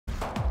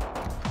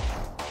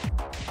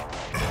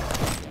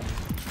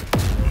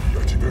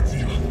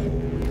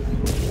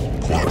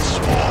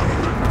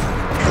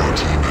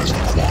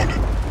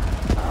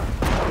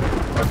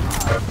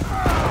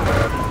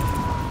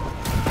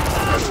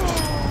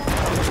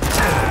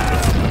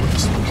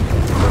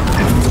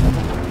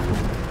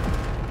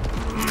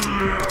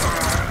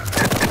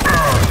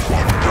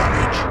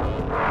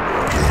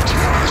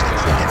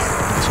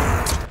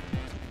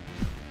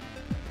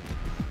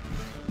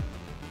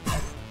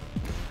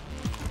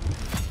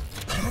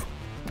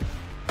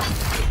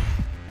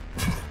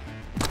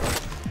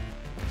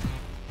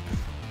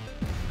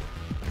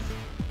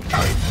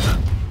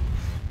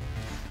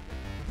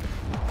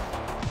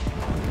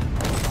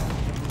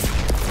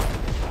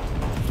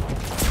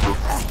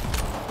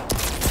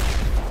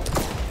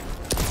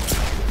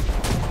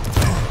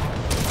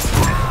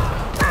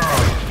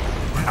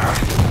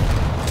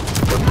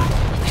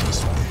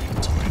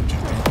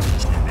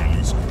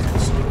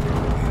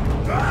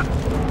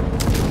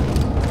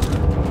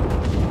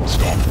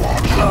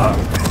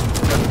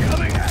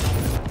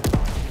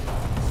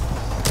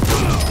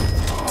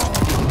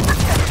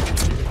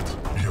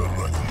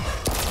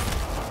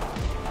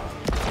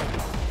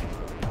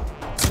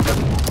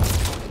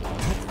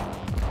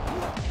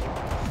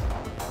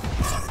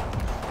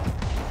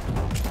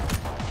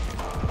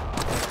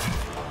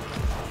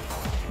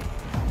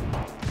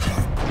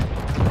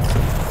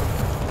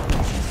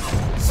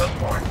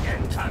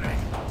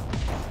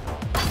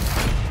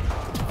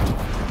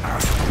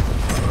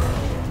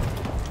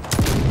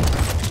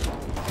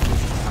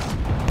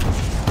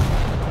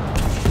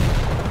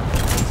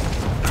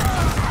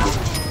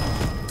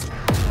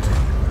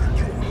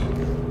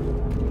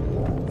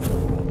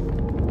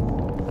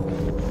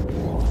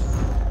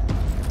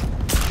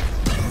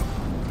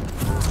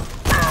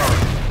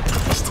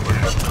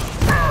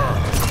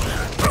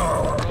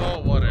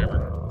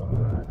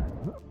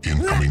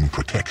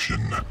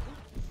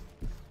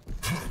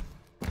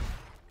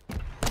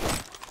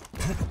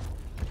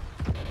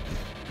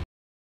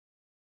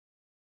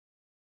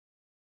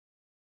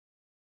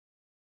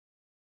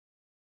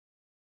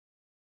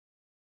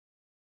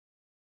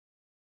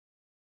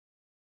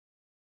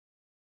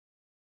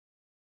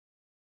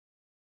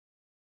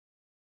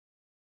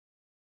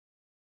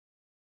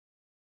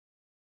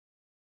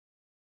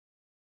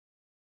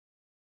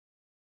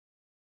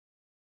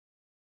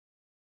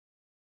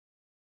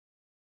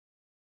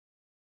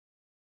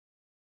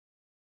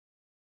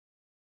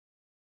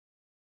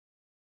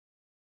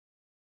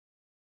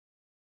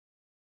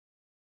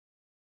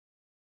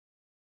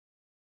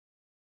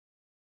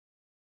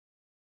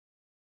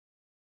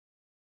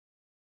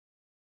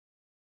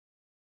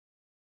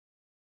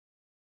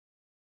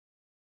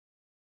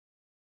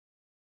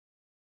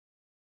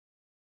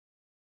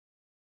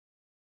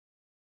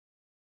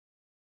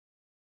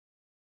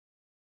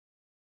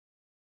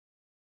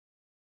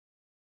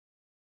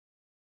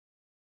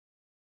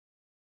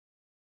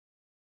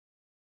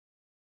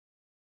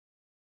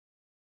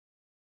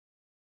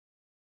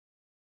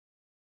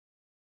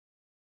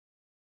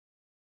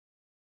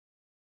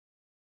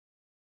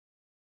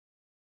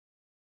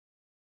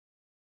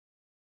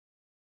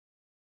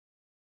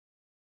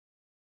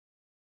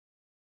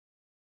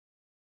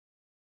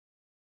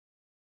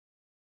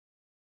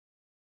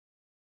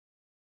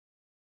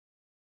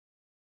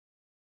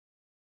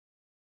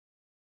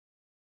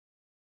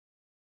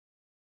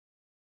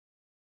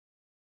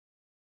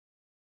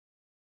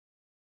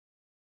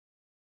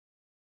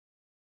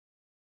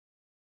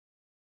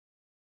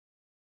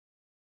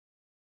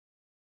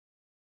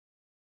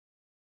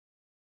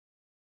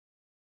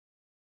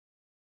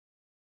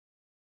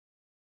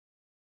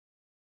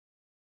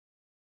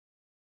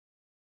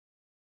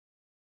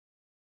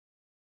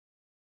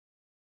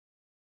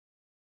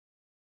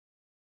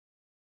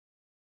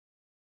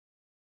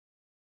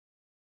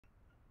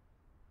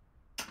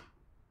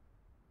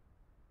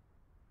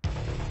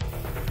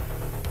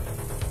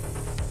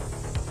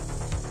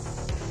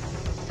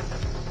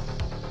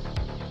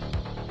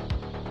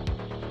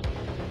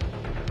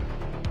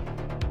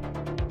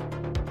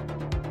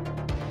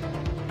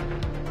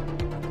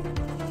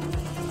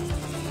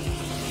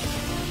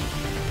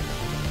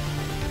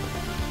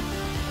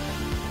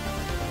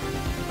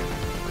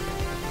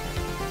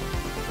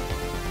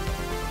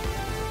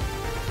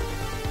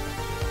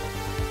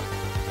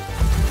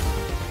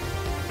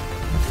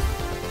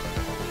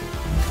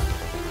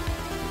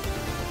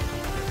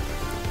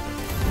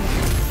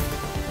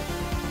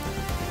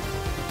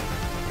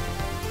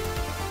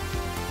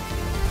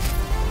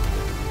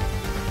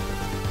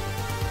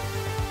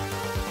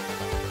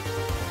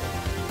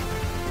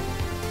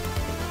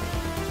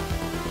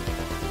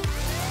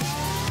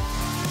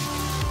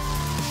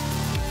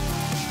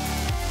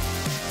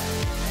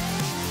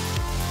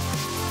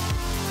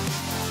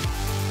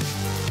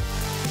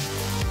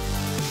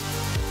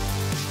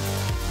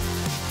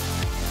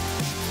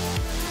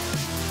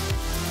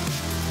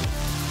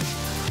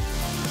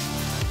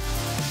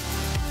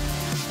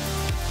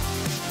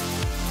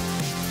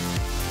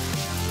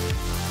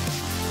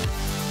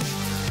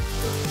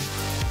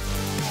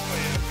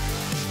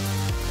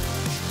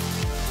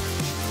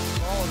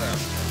of them.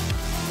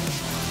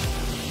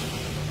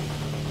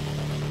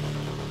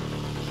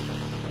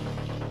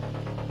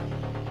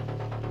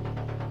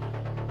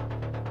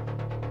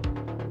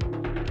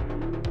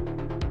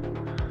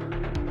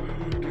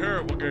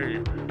 Terrible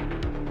game.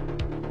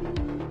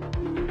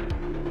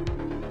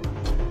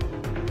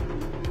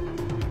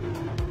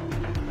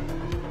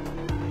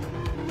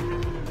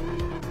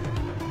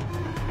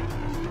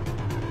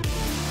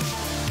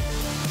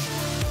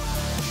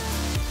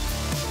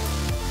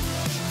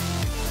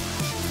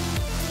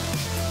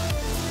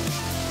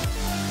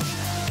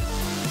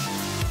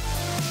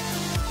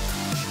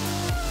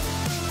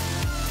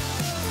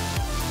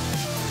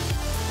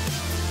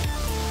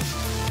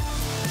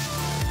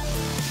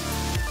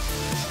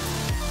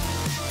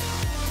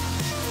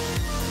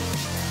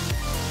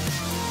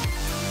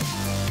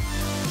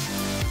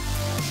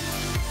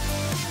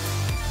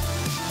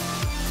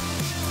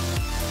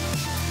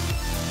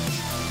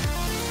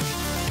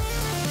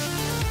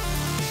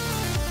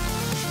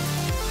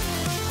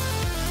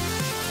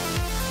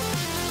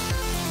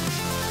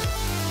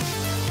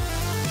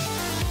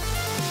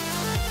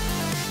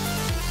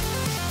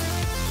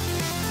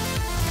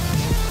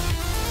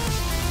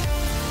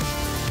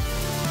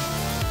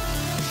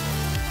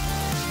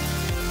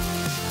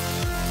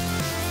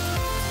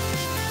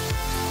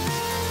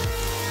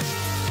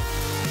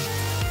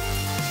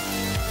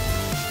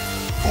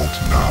 Vote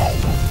now.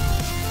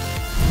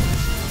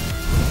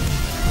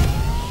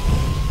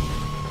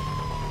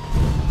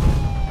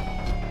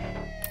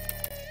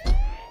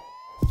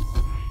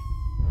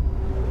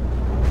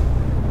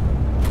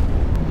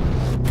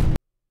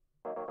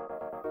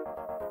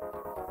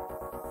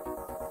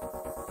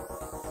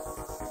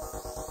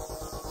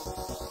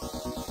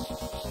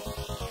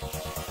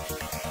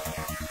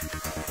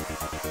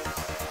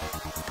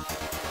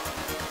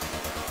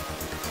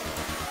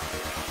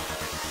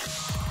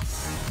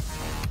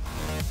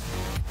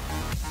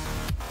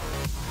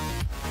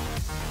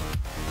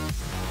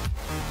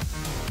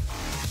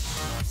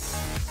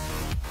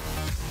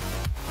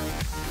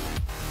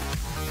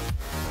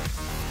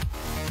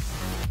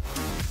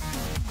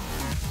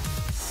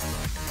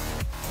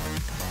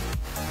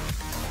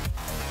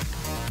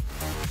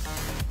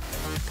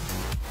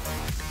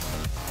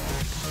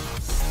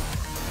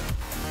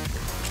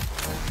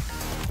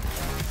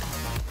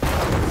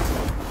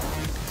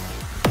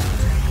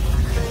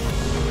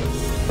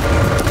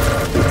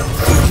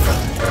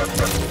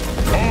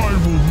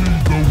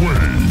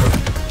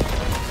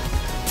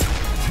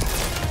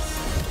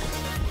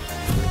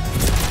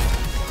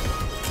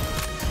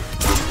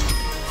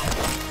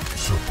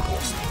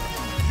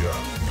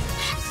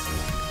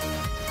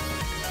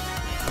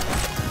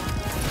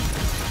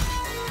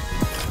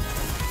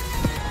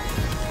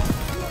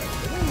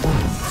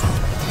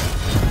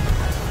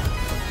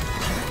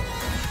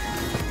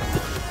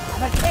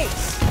 My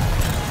case!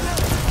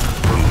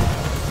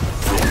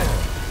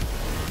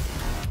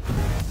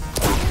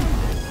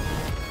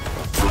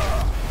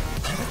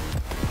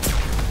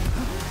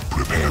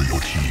 Prepare your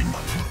team.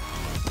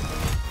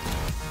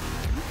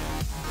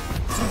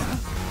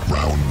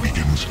 Round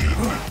begins in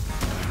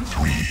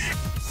 3,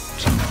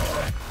 2,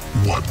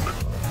 1.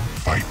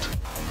 Fight.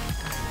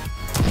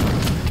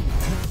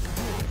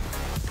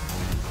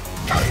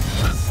 Time.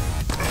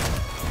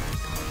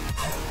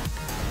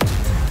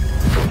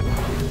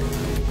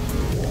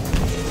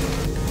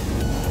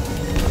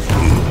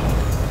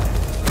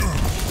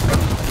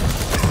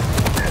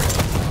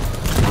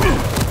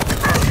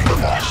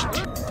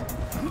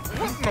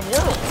 What in the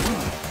world?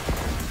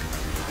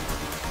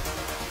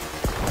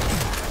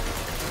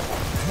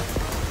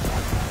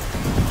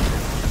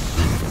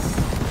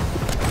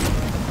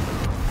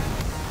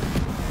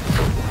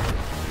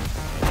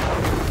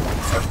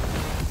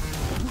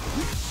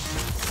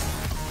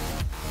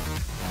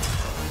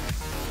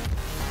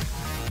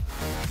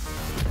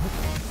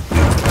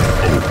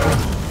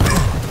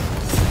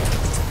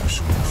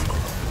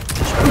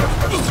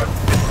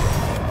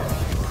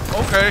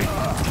 Okay.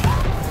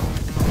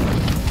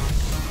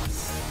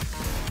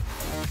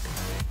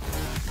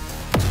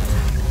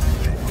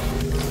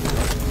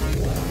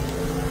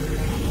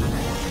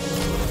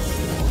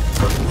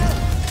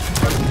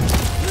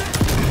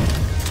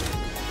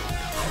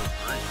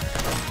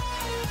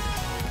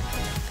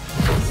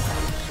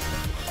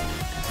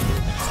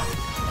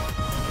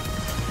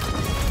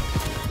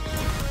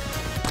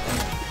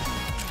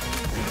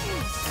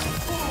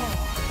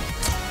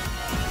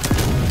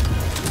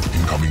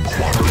 Incoming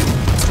quadrant.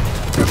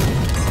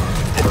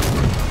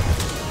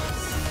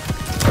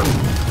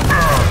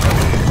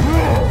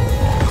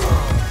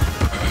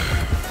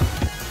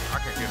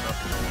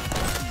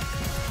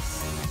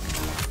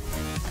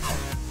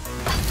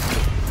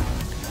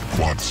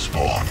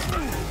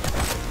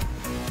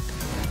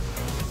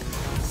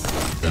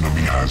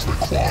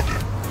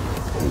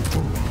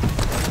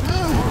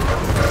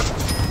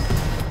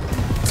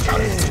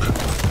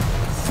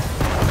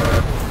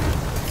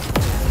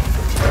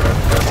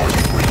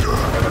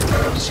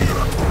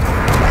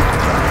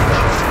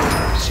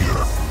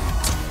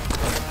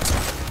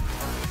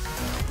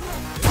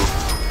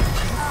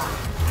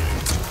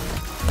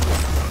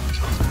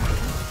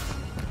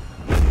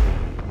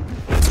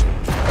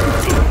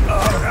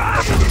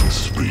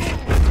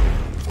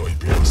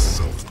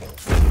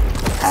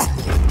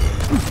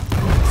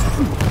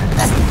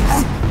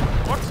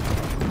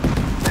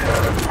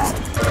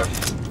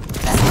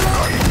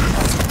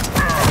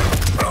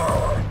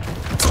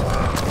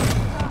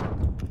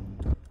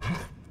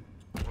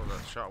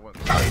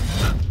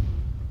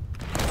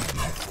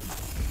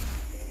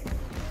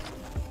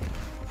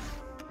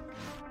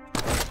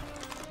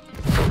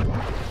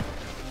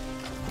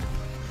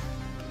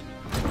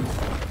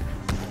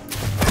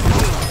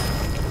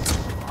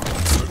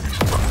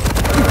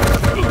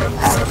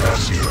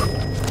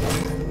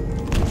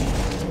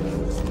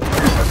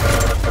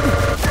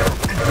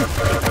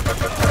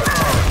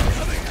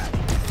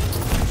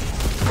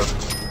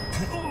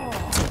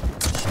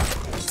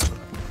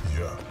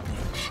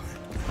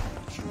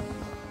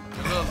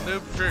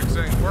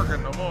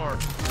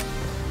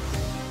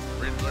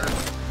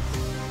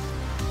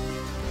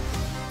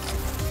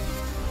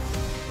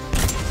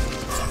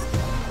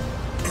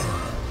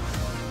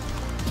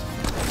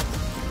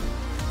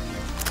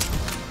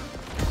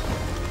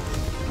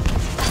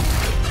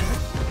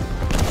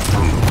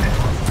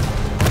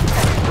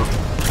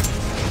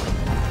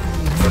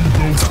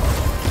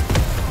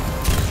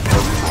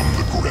 From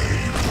the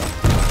grave.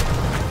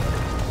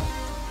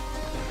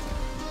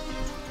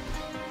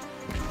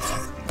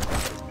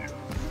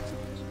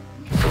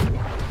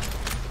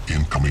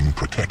 Incoming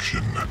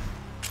protection.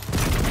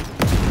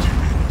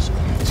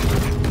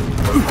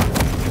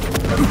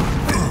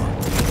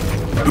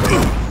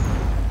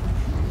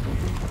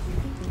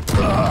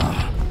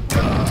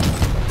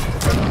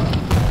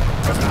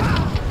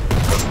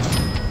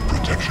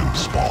 Protection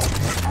spawned.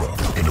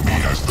 Enemy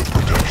has the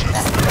protection.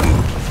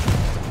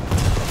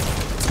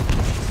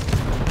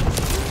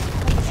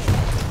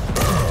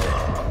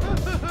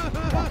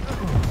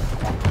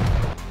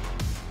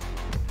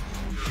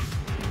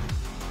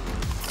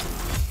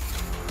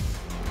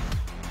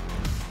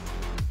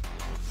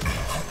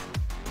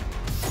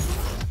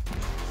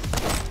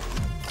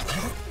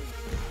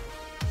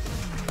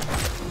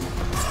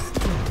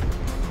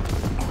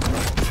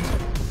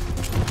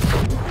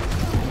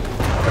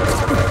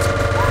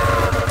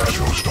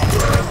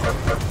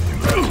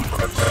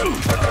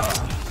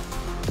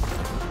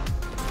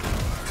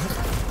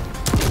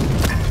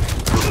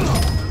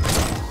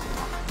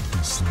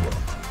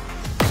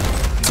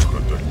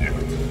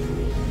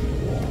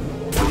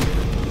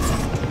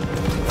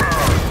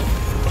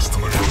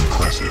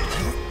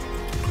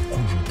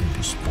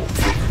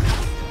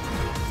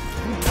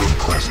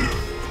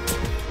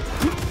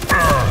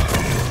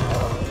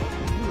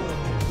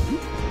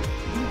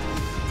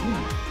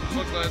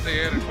 Glad they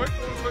added quick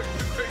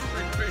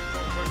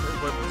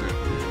weapons in.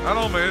 I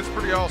know, man, it's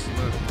pretty awesome.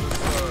 It's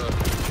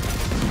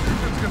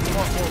getting a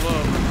lot more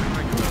love than you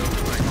think it does.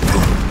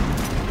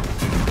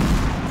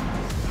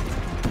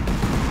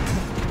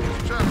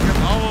 Just trying to get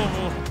all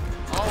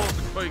of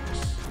the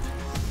Quakes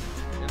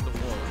into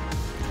one,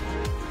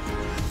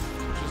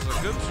 which is a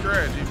good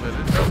strategy, but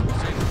it doesn't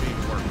seem to be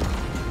working.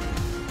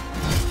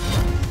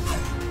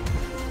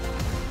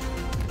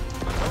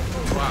 I don't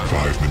know why.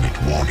 5-minute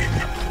warning.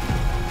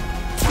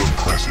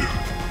 Impressive.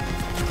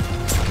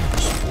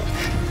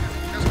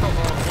 That's because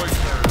all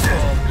Quakes are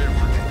all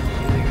different.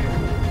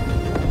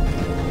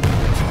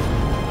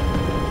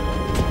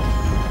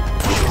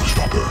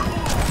 Showstopper.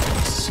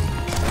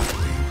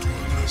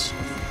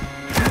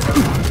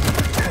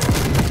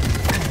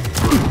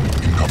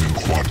 Incoming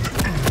quad.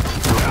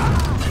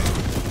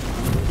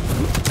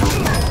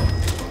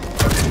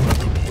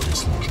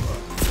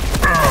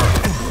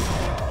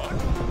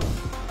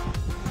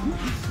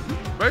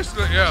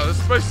 Basically, yeah, this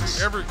is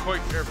basically every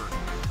Quake ever.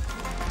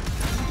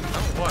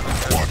 What?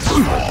 Quad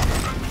spawn.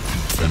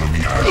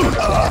 Enemy has the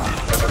quad.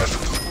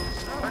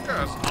 That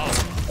guy's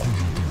awesome.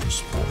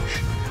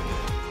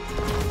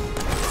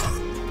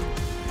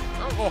 I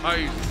don't know how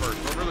he's first.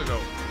 I really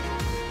don't.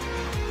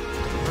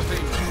 I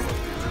think he's really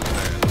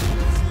bad.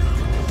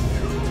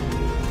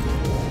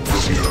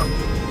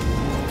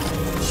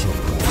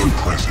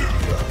 Impressive.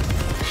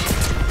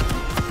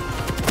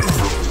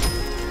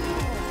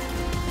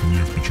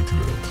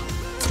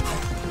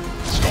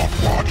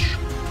 Stopwatch.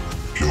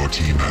 Your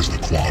team has the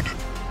quad.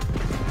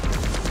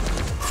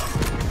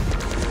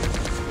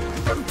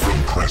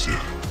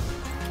 Impressive.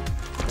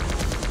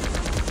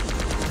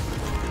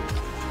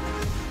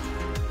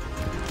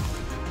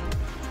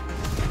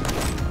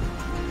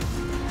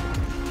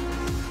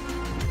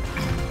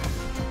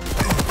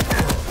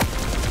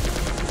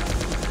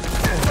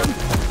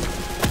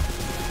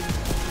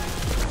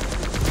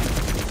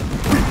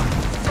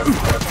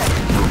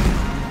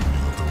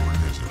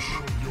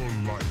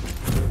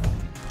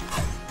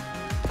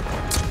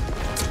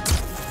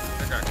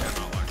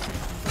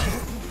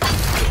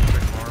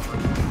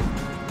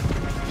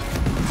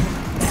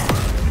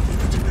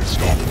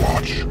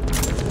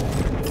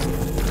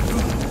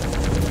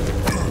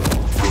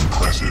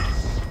 Impressive.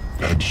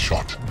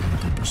 Headshot.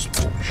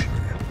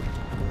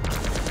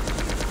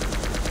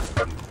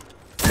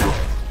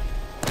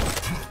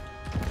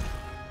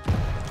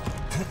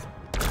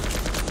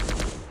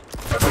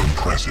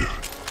 Impressive.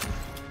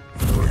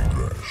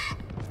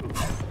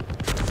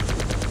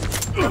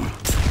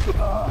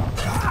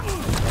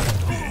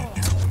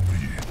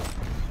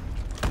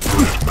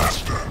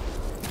 Master.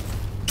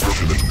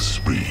 Killing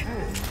spree.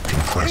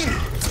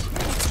 Impressive.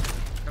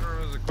 Kind of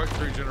runs a Quake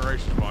 3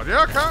 generation mod.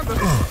 Yeah, kinda.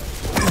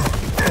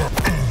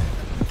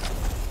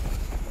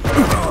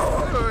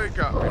 They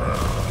got me.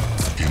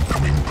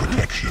 Incoming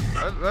protection.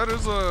 That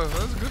is a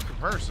good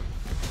comparison.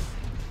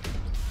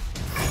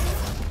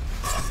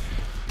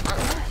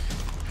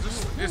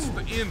 It's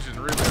the engine,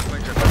 really. I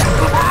think.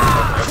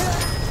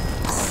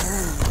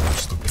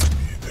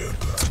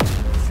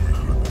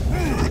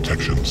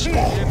 Protection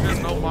spawn.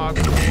 Engine, no mods.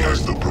 Enemy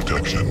has the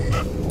protection.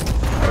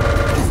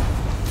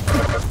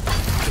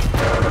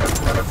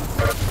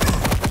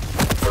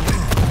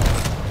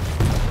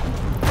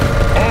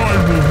 I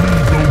will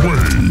lead the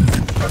way.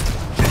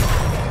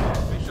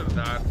 He should have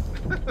died.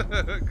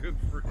 Good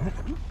for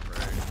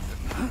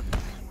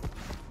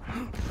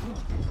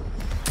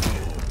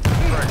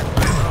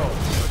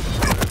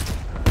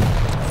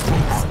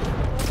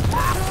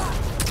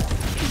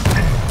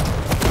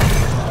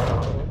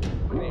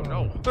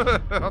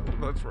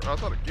I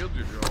thought it killed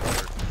you if you were over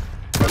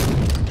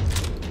there.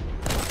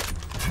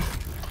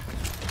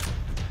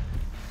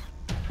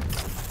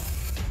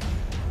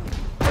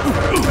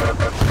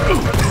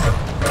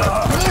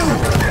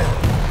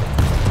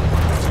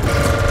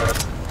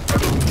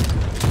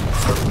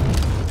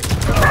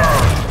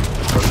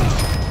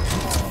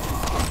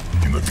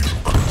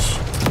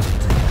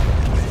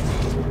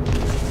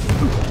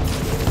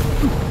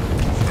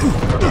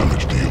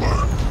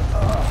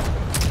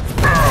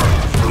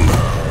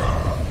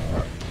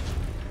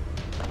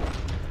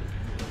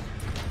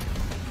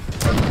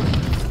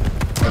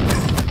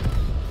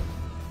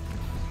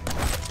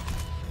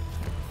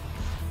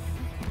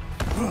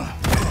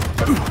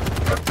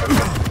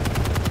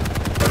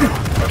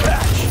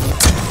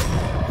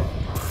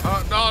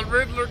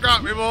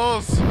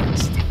 levels.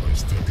 Step by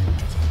step into them.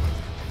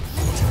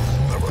 But you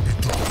will never be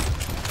done.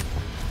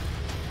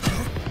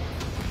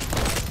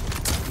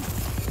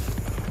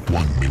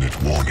 1 minute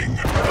warning.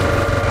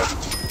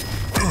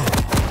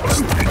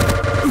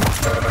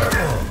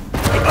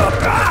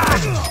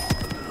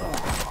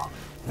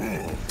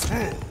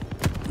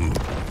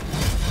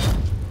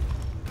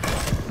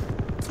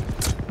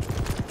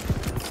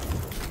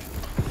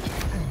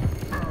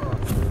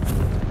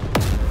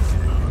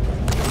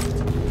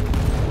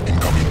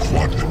 Incoming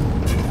quad.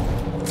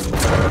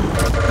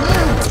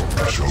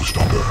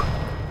 Showstopper.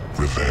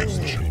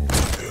 Revenge.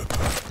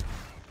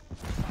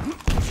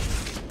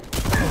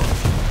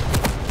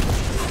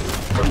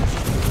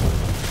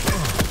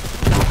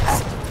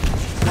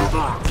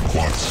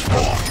 Quad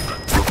spawned.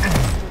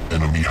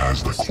 Enemy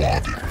has the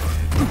quad.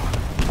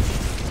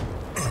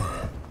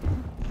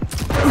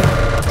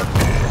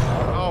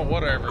 Oh,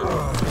 whatever.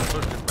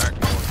 Pushed it back.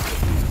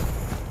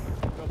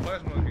 No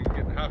plasma can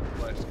get hyper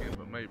blast skin,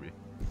 but maybe.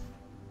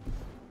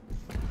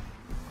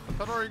 I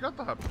thought I already got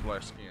the hyper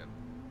blast skin.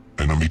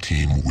 Enemy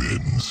team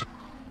wins.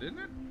 Didn't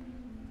it?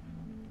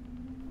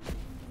 I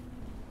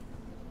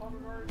thought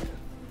it already did.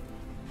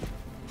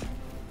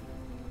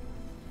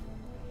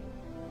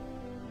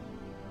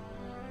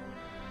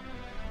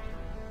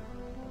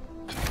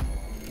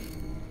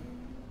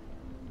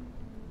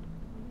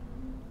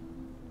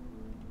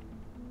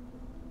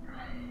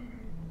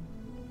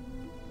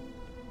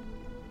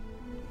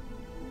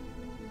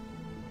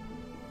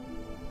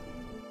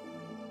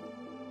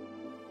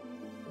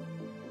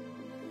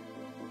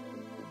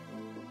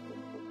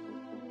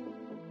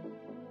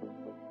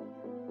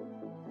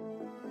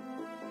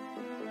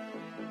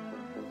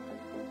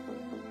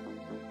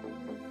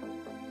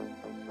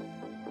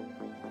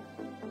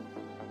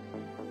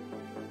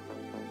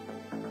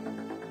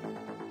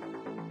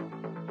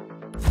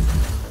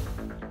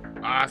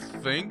 I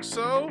think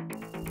so.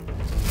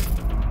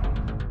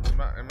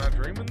 Am I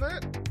dreaming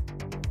that?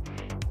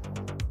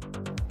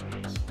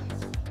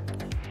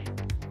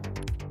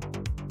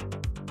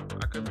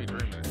 I could be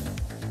dreaming it.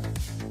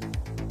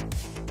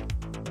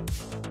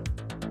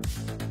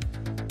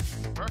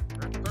 Right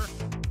there.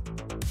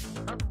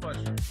 Hyper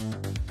Blaster.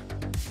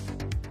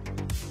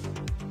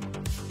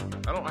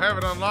 I don't have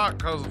it unlocked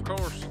because, of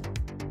course,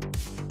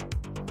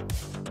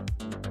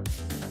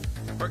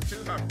 Quake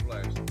 2 Hyper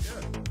Blast.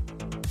 Yeah.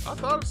 I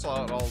thought I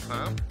saw it all the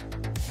time.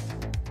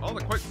 All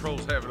the Quake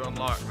pros have it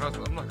unlocked.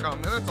 I'm like, oh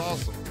man, that's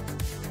awesome.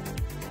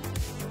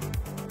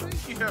 I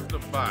think you have to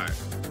buy it.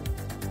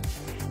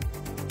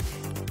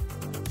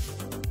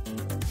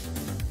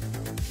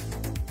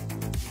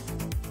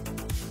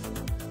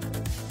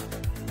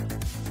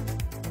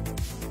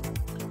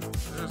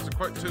 There's the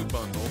Quake 2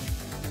 bundle.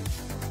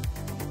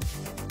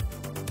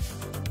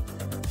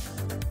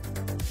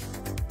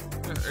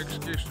 Yeah,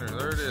 Executioner,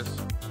 there it is.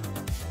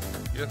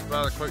 You have to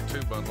buy the Quake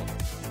 2 bundle.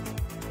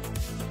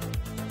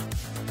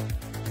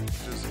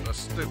 Which is a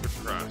stupid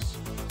price.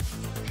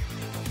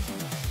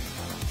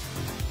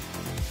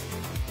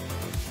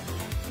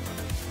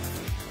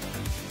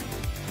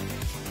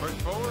 Quake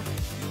 4?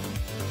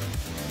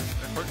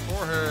 And Quake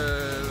 4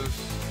 has...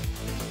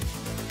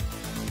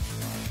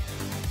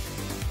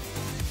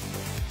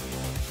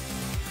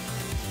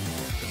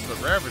 It's the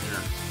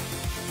Ravager.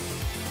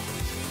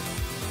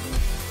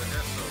 The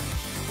Esso.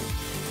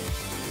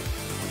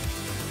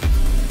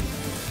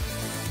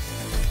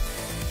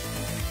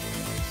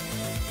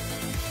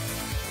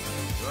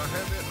 Do I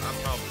have it? I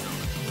probably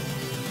don't.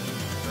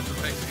 That's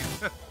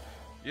amazing.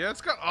 Yeah,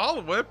 it's got all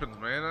the weapons,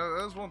 man.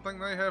 That's one thing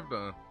they have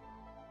done.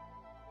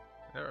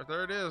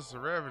 There it is, the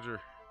Ravager.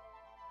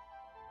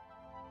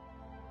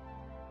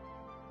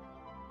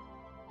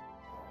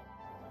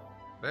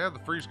 They have the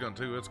freeze gun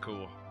too. It's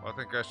cool. I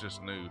think that's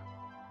just new.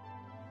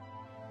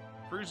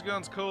 Freeze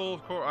gun's cool.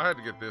 Of course, I had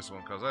to get this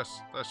one because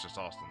that's just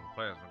awesome. The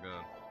plasma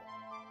gun.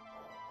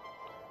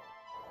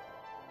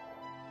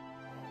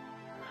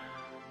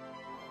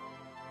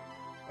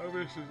 Oh,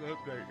 this is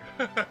update.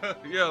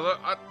 Yeah,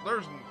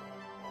 there's.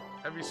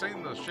 Have you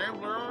seen the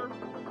Shambler arm?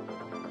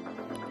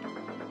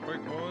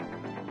 Quake 1.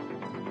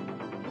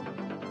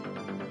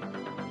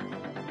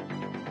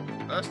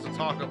 That's the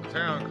talk of the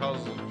town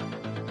because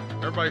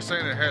everybody's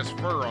saying it has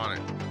fur on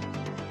it.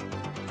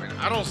 I mean,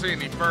 I don't see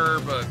any fur,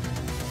 but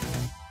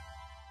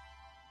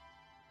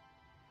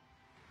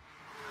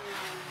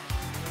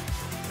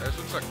this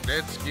looks like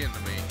dead skin to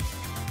me.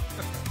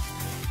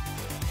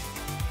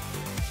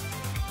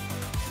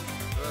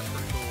 That's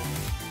pretty cool.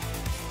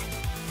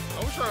 I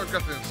wish I would have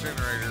got the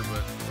incinerator,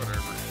 but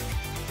whatever.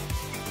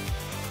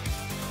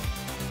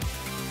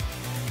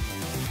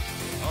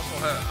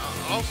 I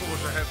also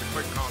wish I had the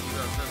Quake Con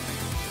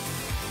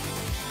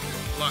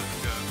 2017 light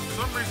gun. For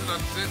some reason I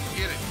didn't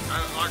get it.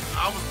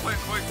 I was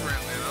playing Quake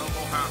around then. I don't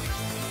know how.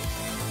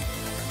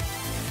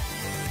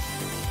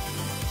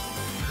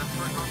 That's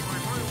Quake Con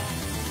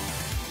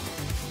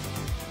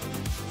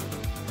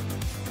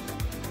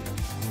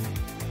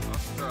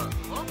 2021. A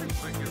lot of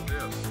people think it's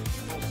this.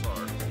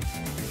 Pulsar.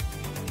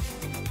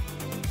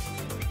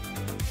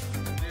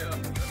 Yeah.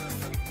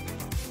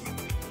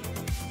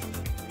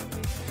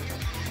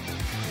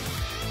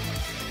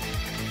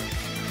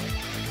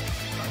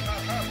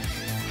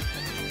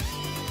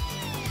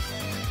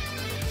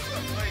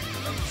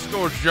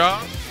 scores,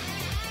 John.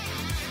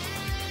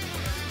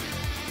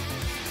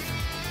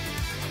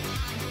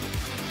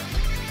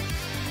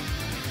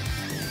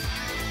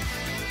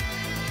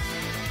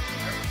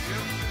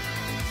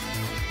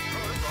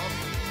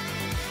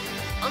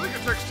 I think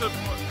it takes up too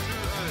much of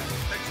the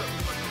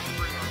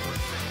screen on one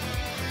thing.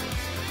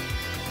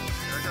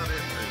 I got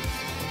it too.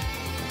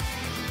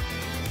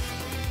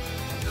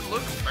 It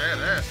looks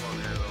badass on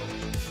here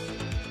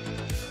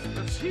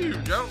though. It's huge.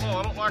 I don't know.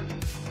 I don't like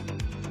it.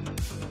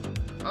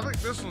 I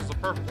think this one's the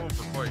perfect one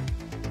for Quake.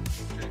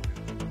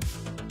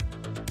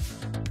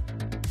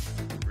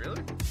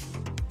 Really?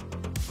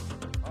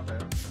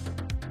 Okay.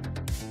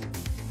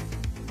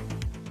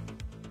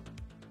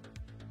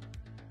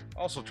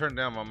 Also turned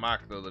down my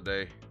mic the other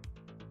day.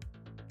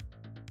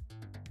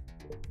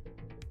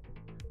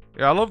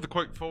 Yeah, I love the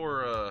Quake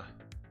 4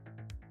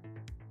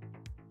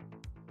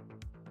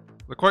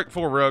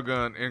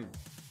 railgun in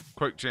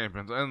Quake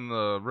Champions and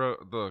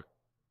the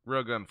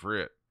railgun for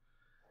it.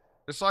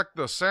 It's like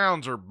the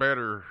sounds are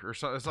better or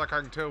something. It's like I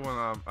can tell when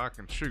I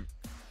can shoot.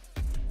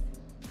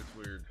 It's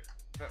weird.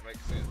 That makes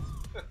sense.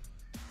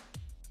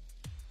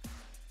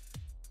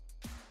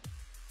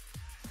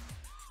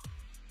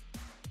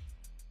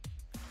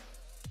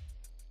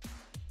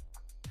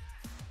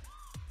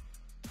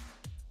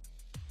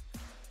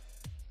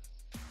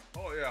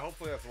 Oh yeah,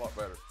 hopefully that's a lot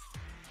better.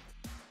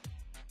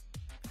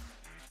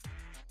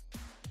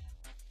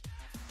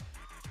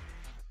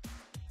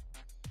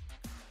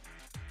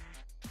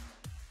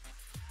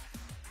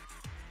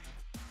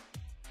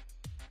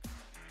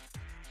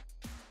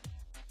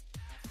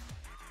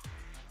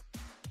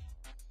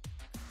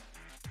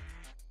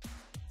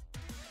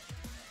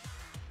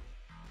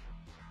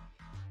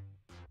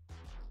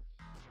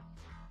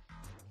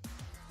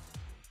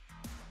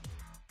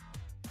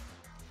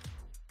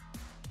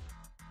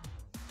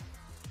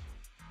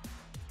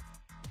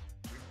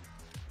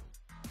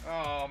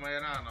 Oh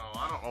man, I know.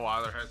 I don't know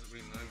why there hasn't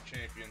been no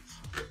champions.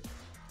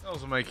 That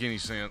doesn't make any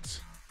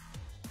sense.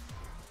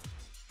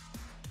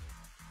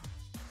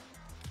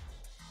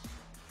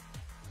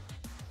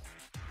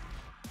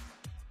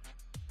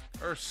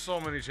 There's so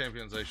many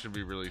champions they should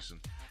be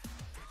releasing.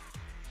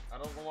 I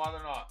don't know why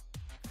they're not.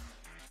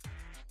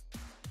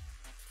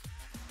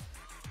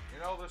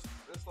 You know, this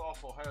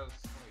also has. Let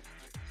me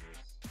fix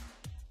this.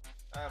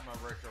 I have my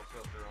retro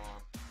filter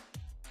on.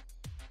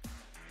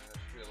 Yeah, it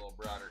should be a little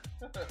brighter.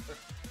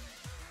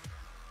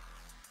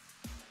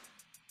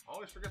 I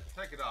always forget to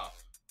take it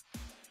off.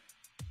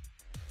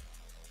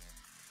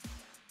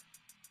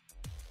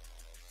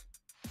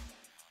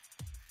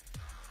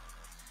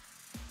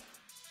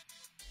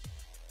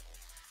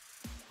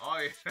 Oh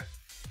yeah.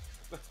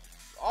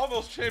 All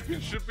those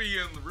champions should be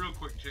in the real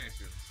Quick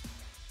Champions.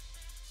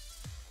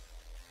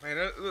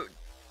 Man,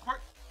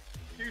 Quake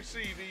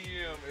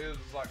QCDM is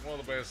like one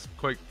of the best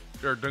Quake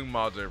or Doom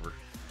mods ever.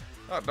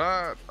 Oh,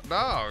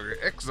 dog,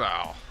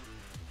 Exile.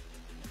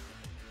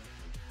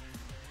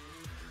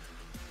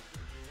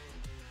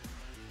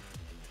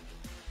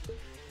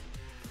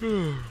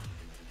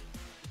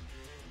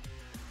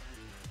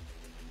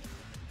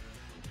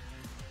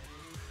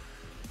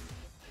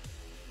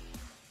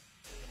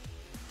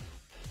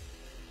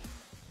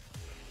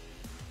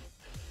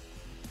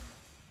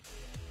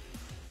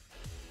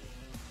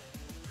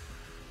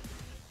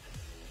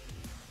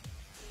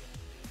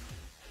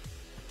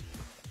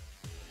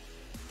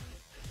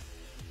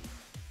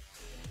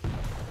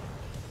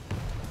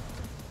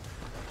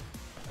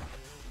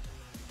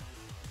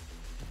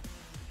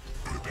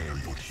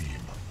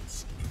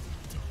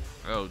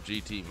 Oh,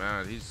 GT,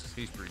 man, he's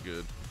pretty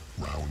good.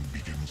 Round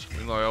begins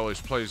in Even though he always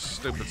plays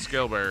stupid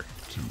Scale Bear.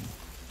 2,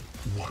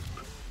 1,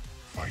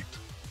 fight.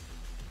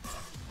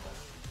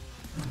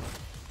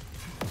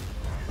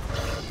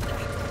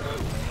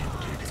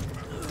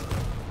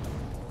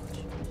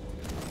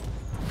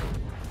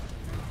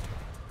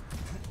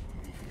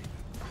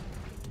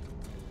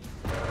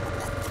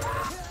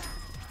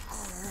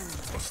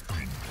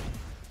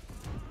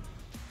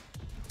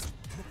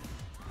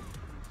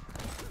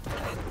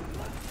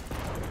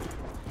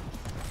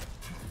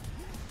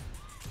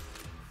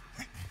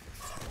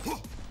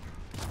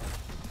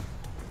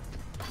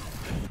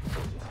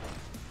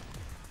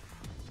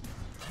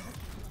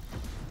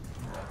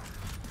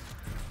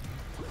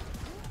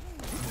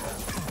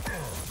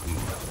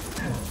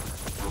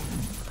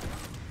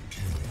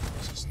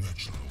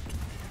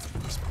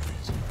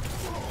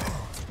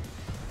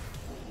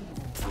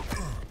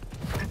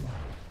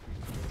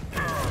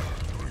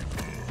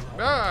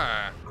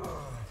 Ah!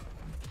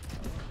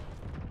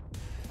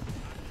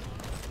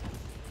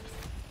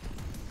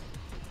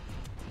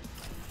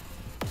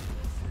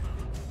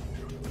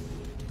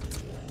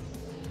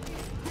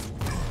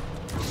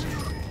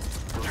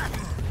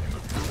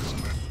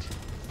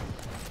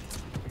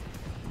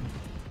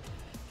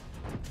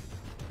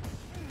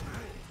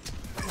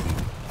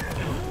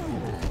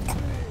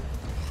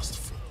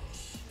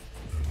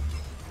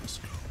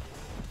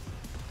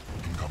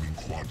 Incoming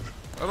quad.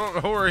 I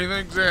don't know where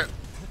anything's at.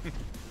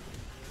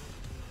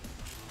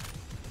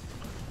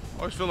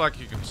 I always feel like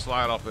you can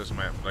slide off this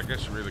map, but I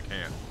guess you really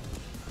can't.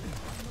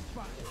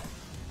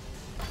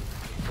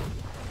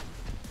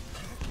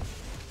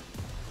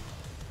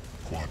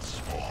 Quad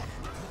spawned.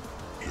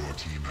 Your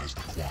team has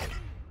the quad.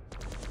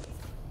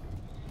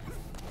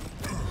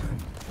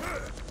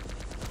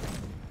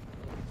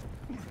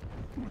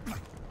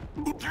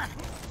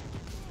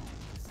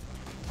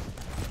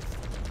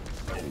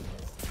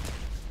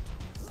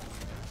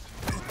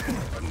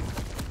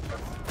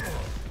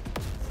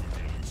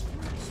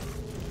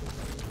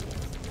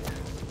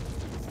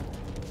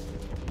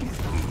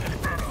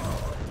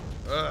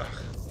 Ugh.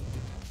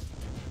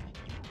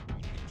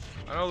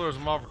 I know there's a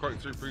mob for Quake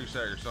 3 freeze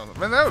tag or something.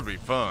 Man, that would be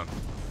fun.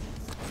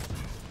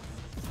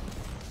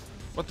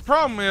 But the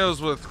problem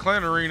is with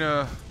Clan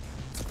Arena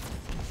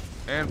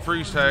and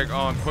freeze tag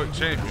on Quake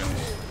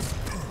Champions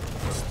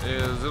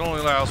is it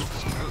only allows,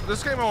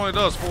 this game only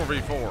does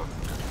 4v4.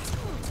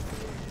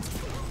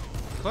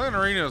 Clan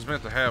Arena is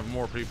meant to have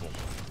more people.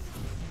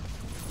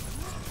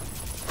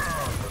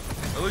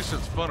 At least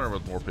it's funner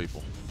with more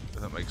people, if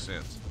that makes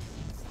sense.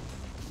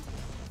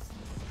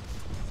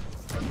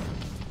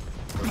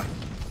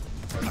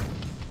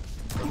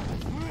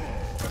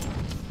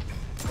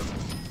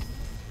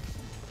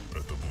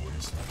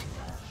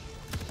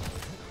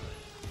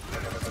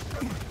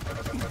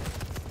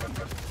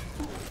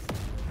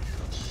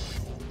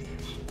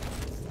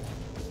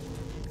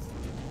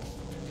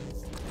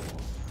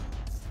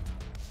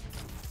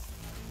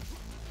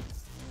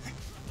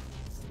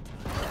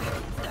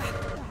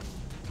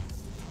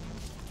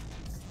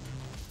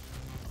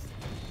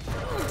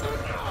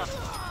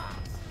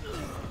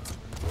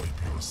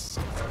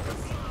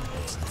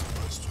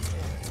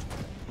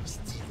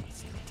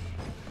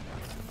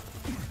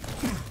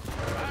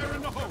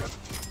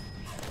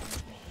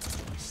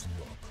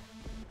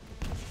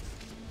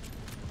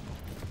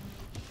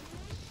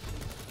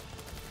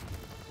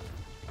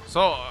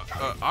 So,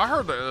 I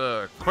heard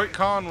that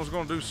QuakeCon was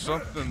going to do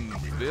something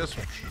this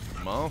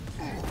month,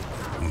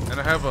 and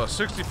I have a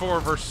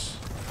 64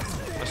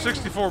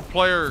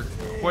 player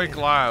Quake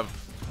Live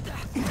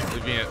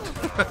event,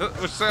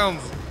 which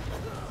sounds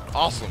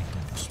awesome.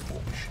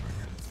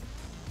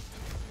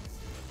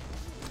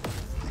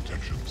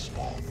 Protection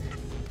spawned.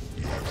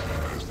 Your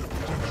team has the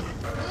protection.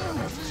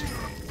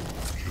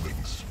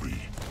 Killing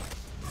spree.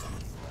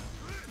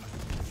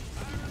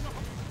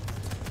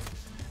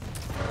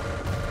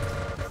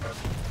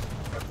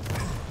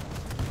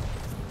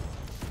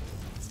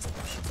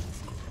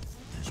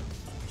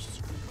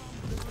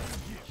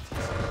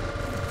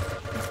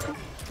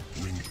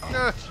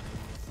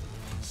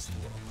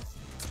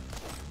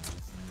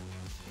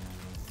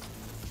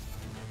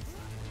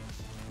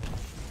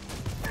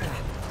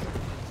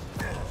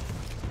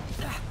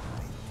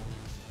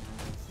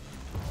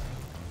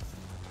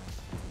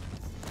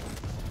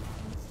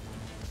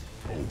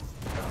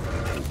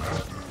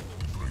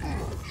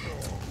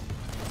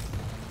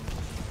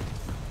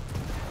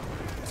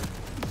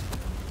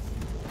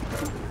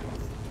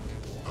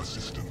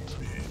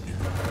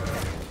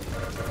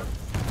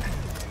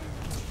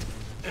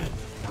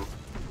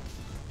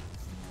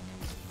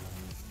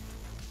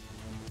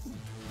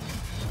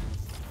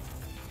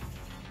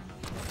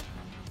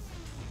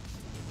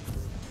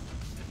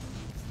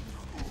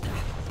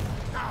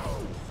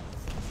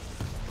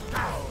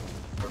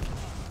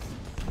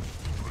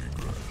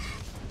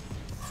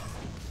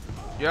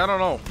 Yeah, I don't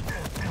know.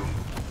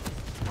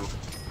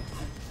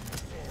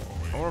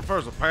 I wonder if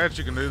there's a patch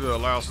you can do that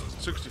allows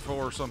 64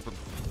 or something.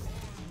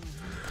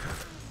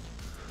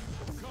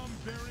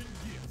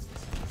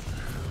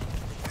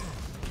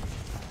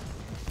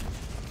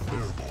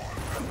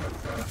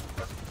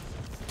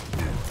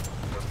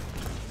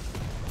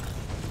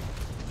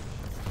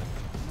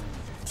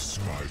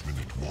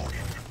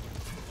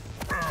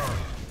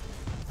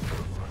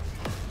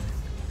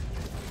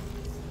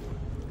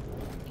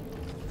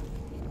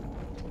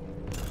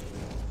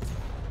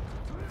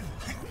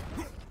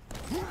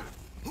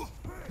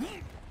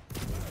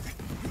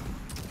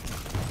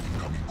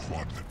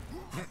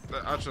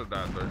 I should have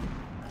died there.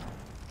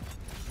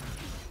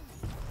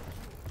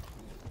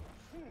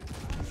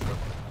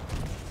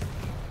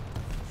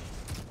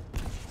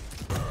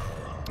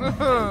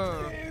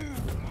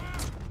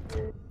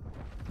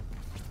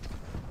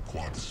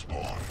 Quad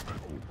spawned.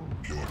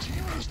 Your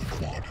team has the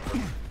quad.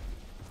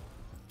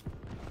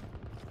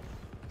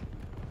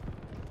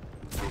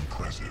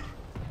 Impressive.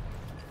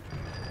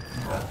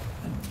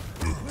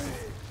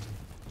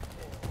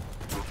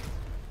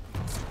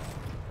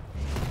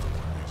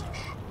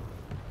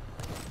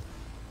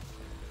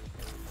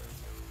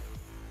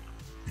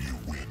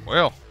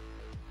 Well,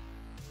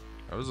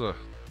 that was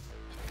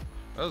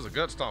a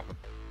gut stomping.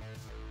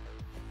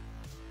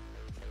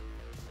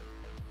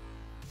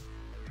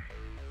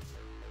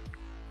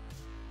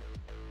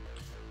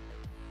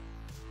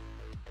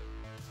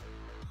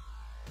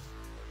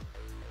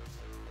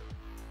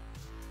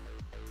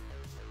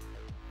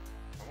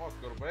 I'm about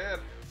to go to bed.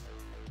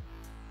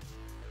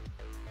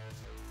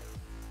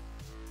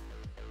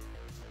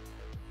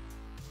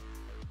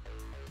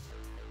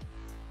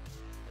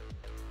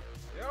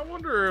 Yeah, I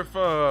wonder if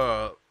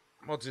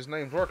what's his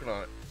name's working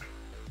on it.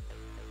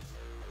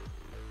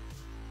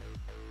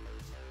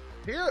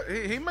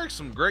 He makes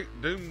some great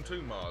Doom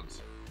 2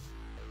 mods.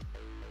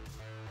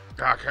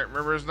 God, I can't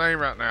remember his name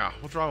right now.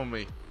 What's wrong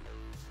with me?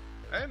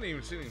 I hadn't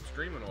even seen him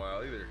stream in a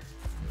while either.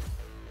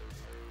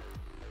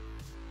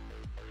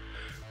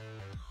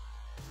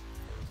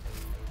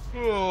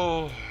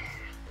 Oh.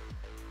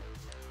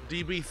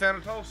 DB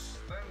Thanatos?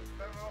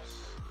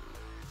 Thanatos?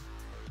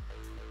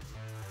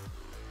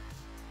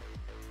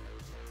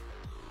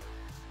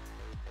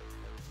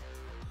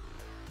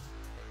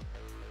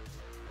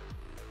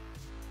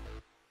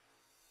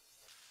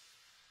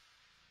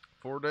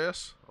 Ford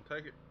S? I'll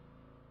take it.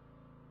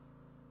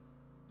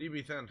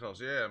 DB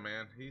Thanatos, yeah,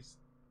 man.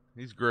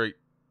 He's great.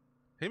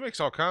 He makes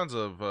all kinds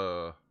of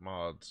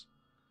mods.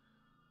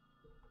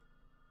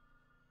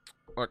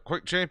 Like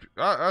Quake Champion.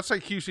 I'd say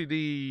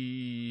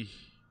QCD.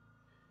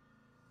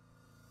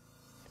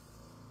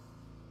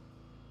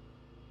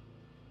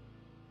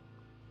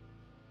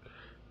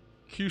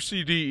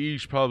 QCDE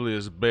is probably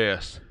his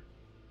best.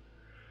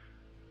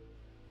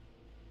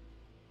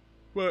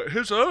 But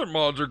his other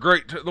mods are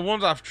great too. The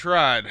ones I've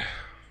tried.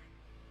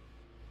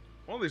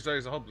 One of these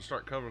days I hope to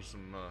start covering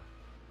some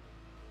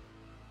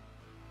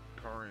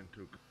car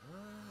into.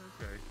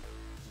 Okay.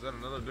 Is that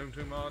another Doom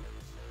 2 mod?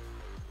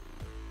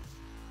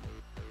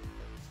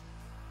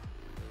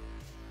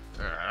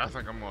 Alright, I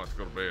think I'm gonna have to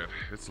go to bed.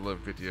 It's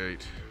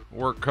 11:58.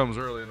 Work comes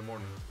early in the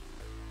morning.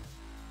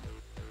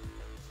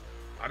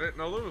 I didn't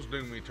know there was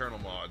Doom Eternal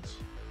mods.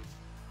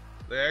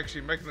 They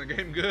actually making the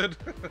game good.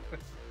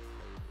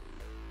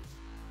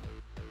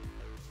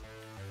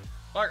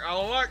 Like, I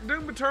like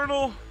Doom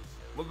Eternal,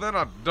 but then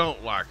I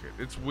don't like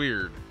it. It's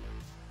weird.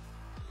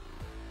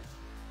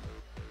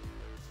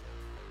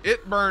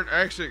 Itburn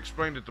actually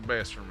explained it the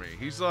best for me.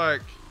 He's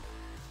like,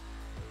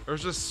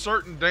 there's this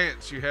certain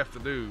dance you have to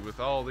do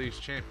with all these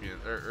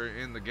champions or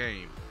in the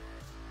game.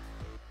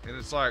 And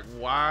it's like,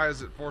 why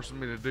is it forcing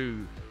me to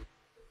do?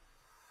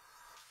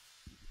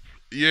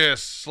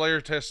 Yes, Slayer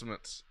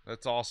Testaments.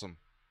 That's awesome.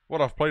 What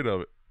I've played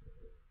of it.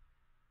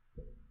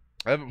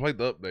 I haven't played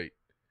the update.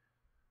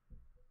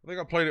 I think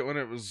I played it when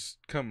it was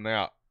coming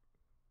out.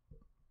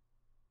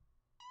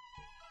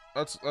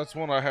 That's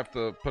one I have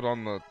to put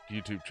on the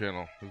YouTube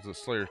channel. It's a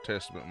Slayer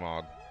Testament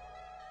mod.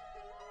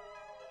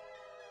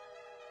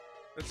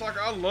 It's like,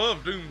 I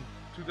love Doom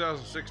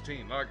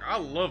 2016. Like, I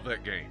love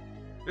that game.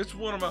 It's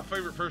one of my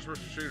favorite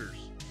first-person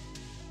shooters.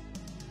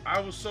 I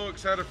was so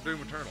excited for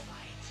Doom Eternal.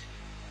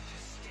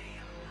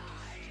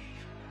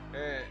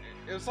 And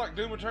it's like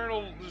Doom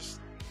Eternal just...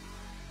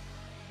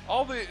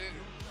 all the...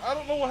 I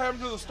don't know what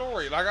happened to the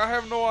story. Like, I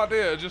have no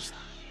idea. Just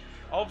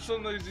all of a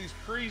sudden there's these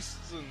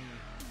priests and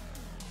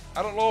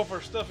I don't know if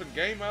there's stuff in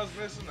game I was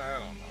missing. I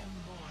don't know.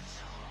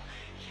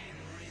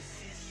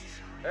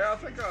 Yeah, I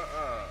think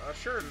I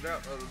shared it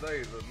out the other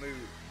day.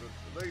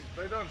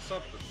 They done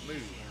something new to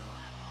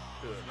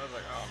it, and I was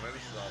like, oh man,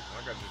 this is awesome.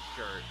 I gotta just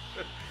share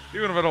it,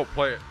 even if I don't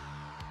play it.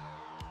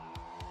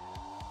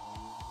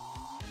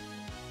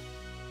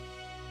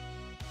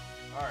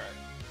 All right.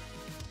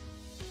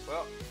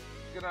 Well,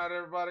 good night,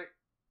 everybody.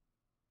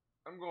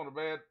 I'm going to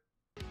bed.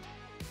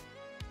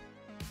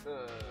 There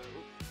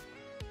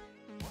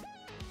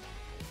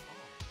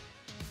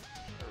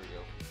we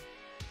go.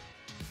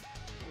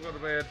 I'm going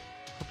to bed.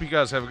 Hope you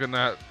guys have a good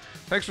night.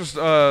 Thanks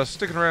for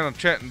sticking around and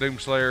chatting,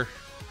 Doomslayer.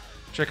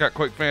 Check out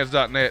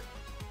QuakeFans.net.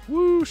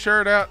 Woo!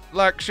 Share it out.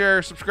 Like,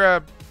 share,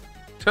 subscribe.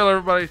 Tell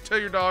everybody. Tell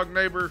your dog,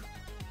 neighbor,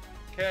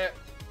 cat,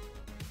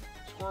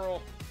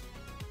 squirrel.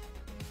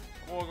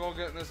 I'm going to go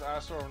get in this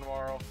ice storm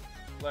tomorrow.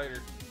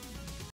 Later.